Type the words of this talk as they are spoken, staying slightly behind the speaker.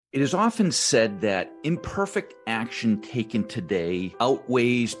It is often said that imperfect action taken today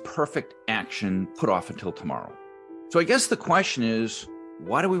outweighs perfect action put off until tomorrow. So I guess the question is,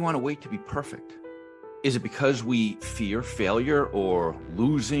 why do we want to wait to be perfect? Is it because we fear failure or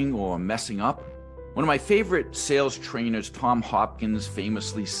losing or messing up? One of my favorite sales trainers, Tom Hopkins,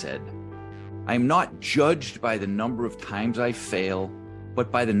 famously said, "I am not judged by the number of times I fail,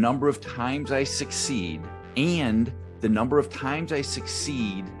 but by the number of times I succeed, and the number of times I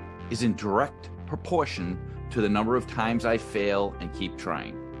succeed is in direct proportion to the number of times I fail and keep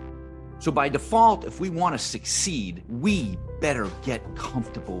trying." So by default, if we want to succeed, we better get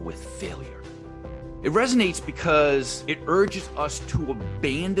comfortable with failure. It resonates because it urges us to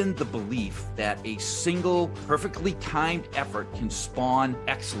abandon the belief that a single perfectly timed effort can spawn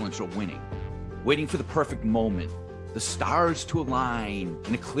excellence or winning. Waiting for the perfect moment, the stars to align,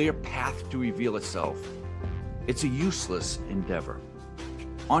 and a clear path to reveal itself. It's a useless endeavor.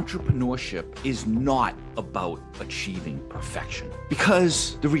 Entrepreneurship is not about achieving perfection,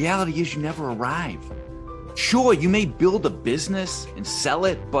 because the reality is you never arrive. Sure, you may build a business and sell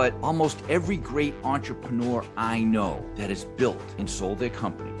it, but almost every great entrepreneur I know that has built and sold their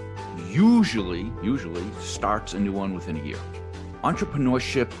company usually starts a new one within a year.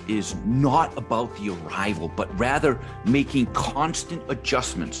 Entrepreneurship is not about the arrival, but rather making constant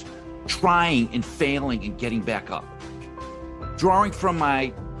adjustments, trying and failing and getting back up. Drawing from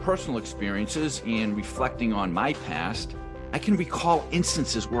my personal experiences and reflecting on my past, I can recall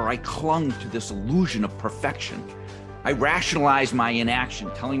instances where I clung to this illusion of perfection. I rationalized my inaction,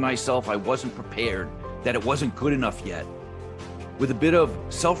 telling myself I wasn't prepared, that it wasn't good enough yet. With a bit of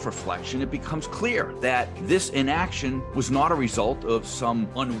self-reflection, it becomes clear that this inaction was not a result of some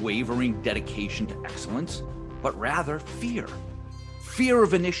unwavering dedication to excellence, but rather fear. Fear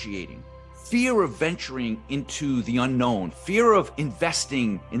of initiating. Fear of venturing into the unknown, fear of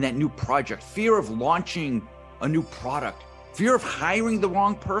investing in that new project, fear of launching a new product, fear of hiring the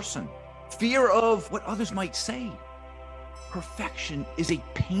wrong person, fear of what others might say. Perfection is a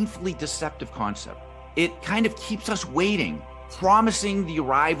painfully deceptive concept. It kind of keeps us waiting, promising the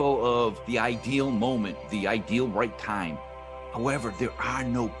arrival of the ideal moment, the ideal right time. However, there are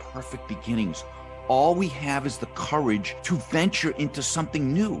no perfect beginnings. All we have is the courage to venture into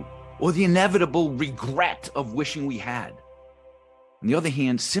something new, or the inevitable regret of wishing we had. On the other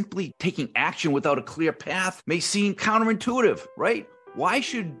hand, simply taking action without a clear path may seem counterintuitive, right? Why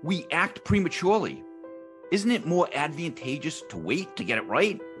should we act prematurely? Isn't it more advantageous to wait to get it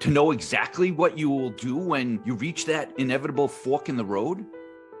right? To know exactly what you will do when you reach that inevitable fork in the road?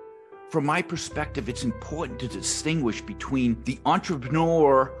 From my perspective, it's important to distinguish between the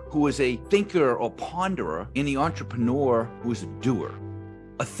entrepreneur who is a thinker or ponderer and the entrepreneur who is a doer.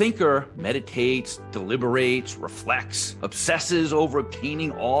 A thinker meditates, deliberates, reflects, obsesses over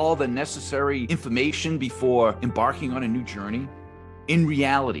obtaining all the necessary information before embarking on a new journey. In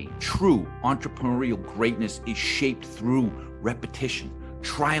reality, true entrepreneurial greatness is shaped through repetition,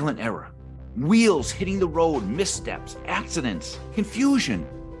 trial and error, wheels hitting the road, missteps, accidents, confusion.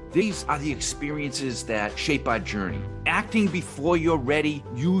 These are the experiences that shape our journey. Acting before you're ready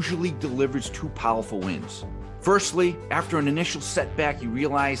usually delivers two powerful wins. Firstly, after an initial setback, you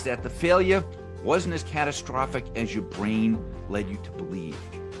realize that the failure wasn't as catastrophic as your brain led you to believe.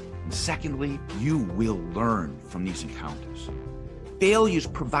 And secondly, you will learn from these encounters. Failures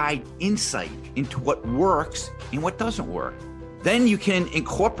provide insight into what works and what doesn't work. Then you can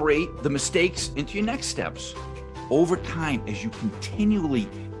incorporate the mistakes into your next steps. Over time, as you continually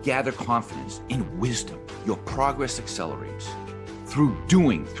gather confidence and wisdom, your progress accelerates. Through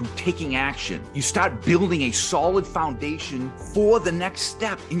doing, through taking action, you start building a solid foundation for the next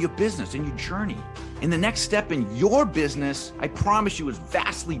step in your business, in your journey. And the next step in your business, I promise you, is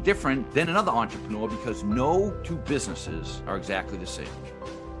vastly different than another entrepreneur, because no two businesses are exactly the same.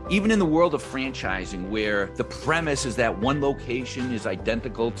 Even in the world of franchising, where the premise is that one location is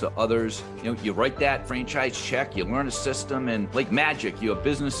identical to others, you write that franchise check, you learn a system, and like magic, your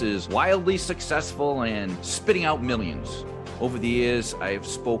business is wildly successful and spitting out millions. Over the years, I have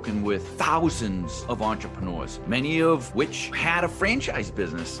spoken with thousands of entrepreneurs, many of which had a franchise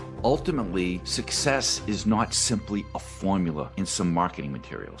business. Ultimately, success is not simply a formula in some marketing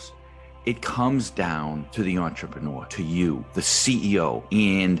materials. It comes down to the entrepreneur, to you, the CEO,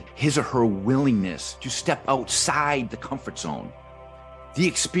 and his or her willingness to step outside the comfort zone. The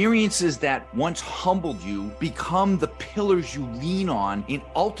experiences that once humbled you become the pillars you lean on and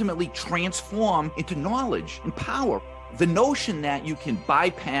ultimately transform into knowledge and power. The notion that you can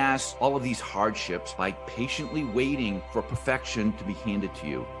bypass all of these hardships by patiently waiting for perfection to be handed to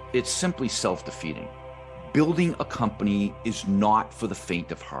you, it's simply self-defeating. Building a company is not for the faint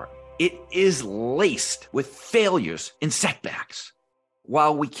of heart. It is laced with failures and setbacks.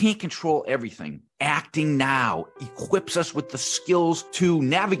 While we can't control everything, acting now equips us with the skills to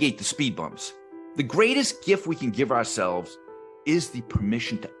navigate the speed bumps. The greatest gift we can give ourselves is the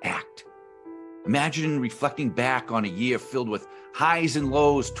permission to act. Imagine reflecting back on a year filled with highs and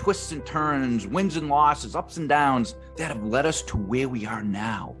lows, twists and turns, wins and losses, ups and downs that have led us to where we are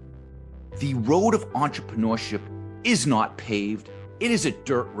now. The road of entrepreneurship is not paved. It is a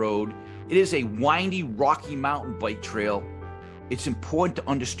dirt road. It is a windy, rocky mountain bike trail. It's important to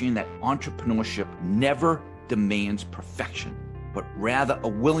understand that entrepreneurship never demands perfection, but rather a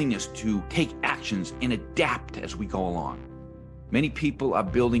willingness to take actions and adapt as we go along. Many people are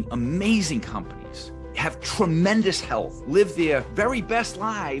building amazing companies, have tremendous health, live their very best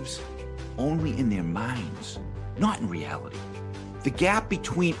lives only in their minds, not in reality. The gap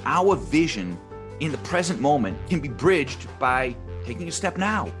between our vision in the present moment can be bridged by taking a step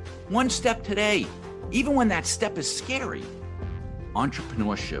now, one step today, even when that step is scary.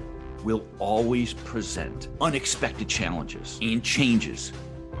 Entrepreneurship will always present unexpected challenges and changes,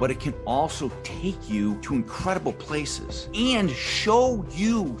 but it can also take you to incredible places and show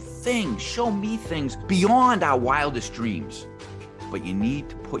me things beyond our wildest dreams. But you need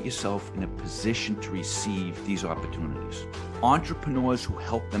to put yourself in a position to receive these opportunities. Entrepreneurs who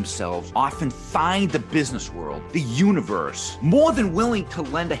help themselves often find the business world, the universe, more than willing to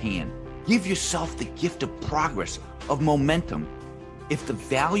lend a hand. Give yourself the gift of progress, of momentum. If the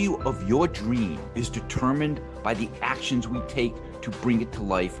value of your dream is determined by the actions we take to bring it to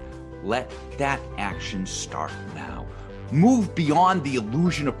life, let that action start now. Move beyond the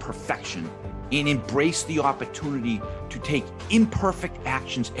illusion of perfection and embrace the opportunity to take imperfect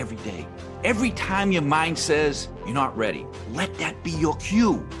actions every day. Every time your mind says you're not ready, let that be your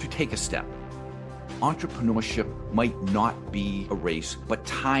cue to take a step. Entrepreneurship might not be a race, but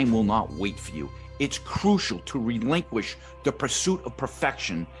time will not wait for you. It's crucial to relinquish the pursuit of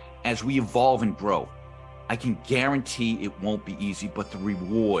perfection as we evolve and grow. I can guarantee it won't be easy, but the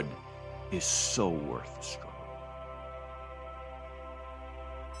reward is so worth the struggle.